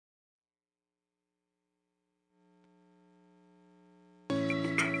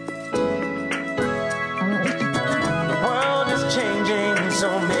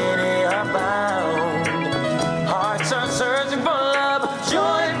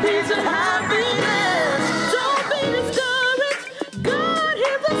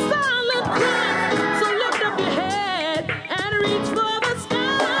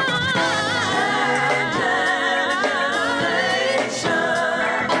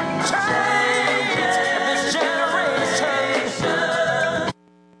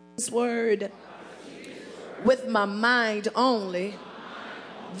word with my mind only,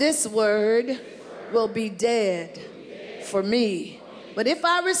 this word will be dead for me. But if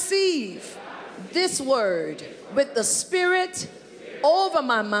I receive this word with the Spirit over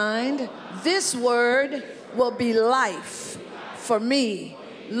my mind, this word will be life for me.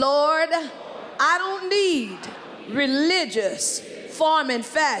 Lord, I don't need religious form and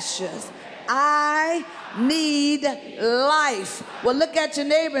fashions. I need life. Well, look at your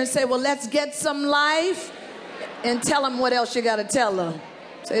neighbor and say, well, let's get some life. And tell them what else you got to tell them.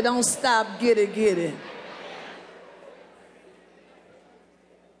 Say, don't stop, get it.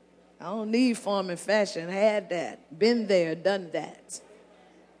 I don't need form and fashion. Had that. Been there, done that.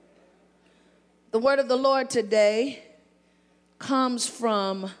 The word of the Lord today comes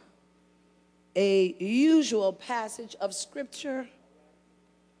from a usual passage of Scripture.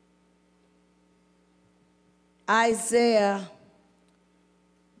 Isaiah,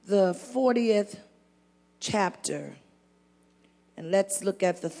 the 40th chapter. And let's look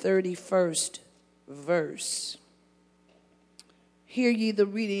at the 31st verse. Hear ye the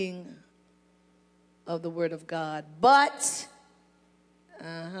reading of the word of God. But,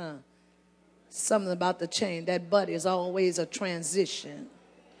 something about the change. That but is always a transition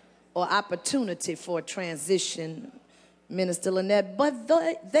or opportunity for a transition, Minister Lynette. But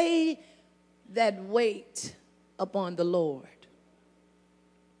they that wait upon the Lord,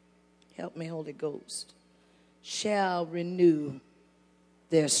 help me, Holy Ghost, shall renew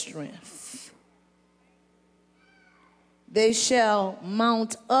their strength. They shall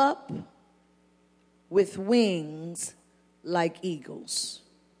mount up with wings like eagles.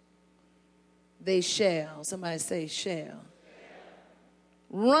 They shall, somebody say shall,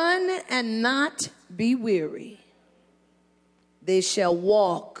 run and not be weary. They shall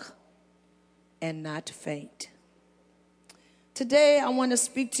walk and not faint. Today, I want to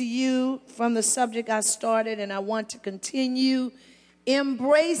speak to you from the subject I started, and I want to continue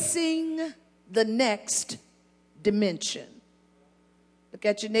embracing the next dimension. Look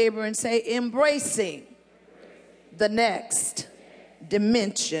at your neighbor and say, embracing the next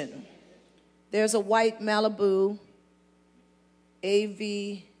dimension. There's a white Malibu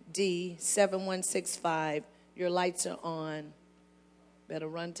AVD 7165. Your lights are on. Better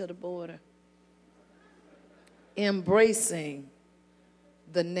run to the border. Embracing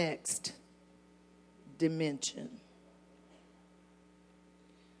the next dimension.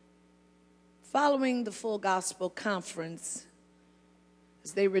 Following the Full Gospel Conference,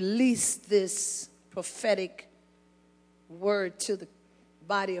 as they released this prophetic word to the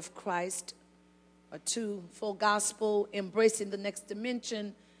body of Christ, or to Full Gospel, embracing the next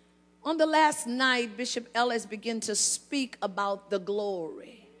dimension, on the last night, Bishop Ellis began to speak about the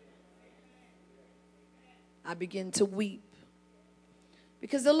glory. I began to weep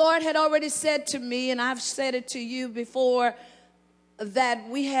because the Lord had already said to me, and I've said it to you before, that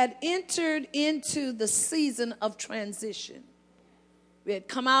we had entered into the season of transition. We had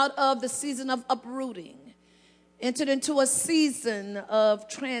come out of the season of uprooting, entered into a season of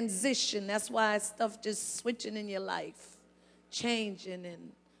transition. That's why stuff just switching in your life, changing,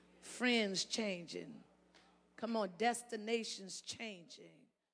 and friends changing. Come on, destinations changing.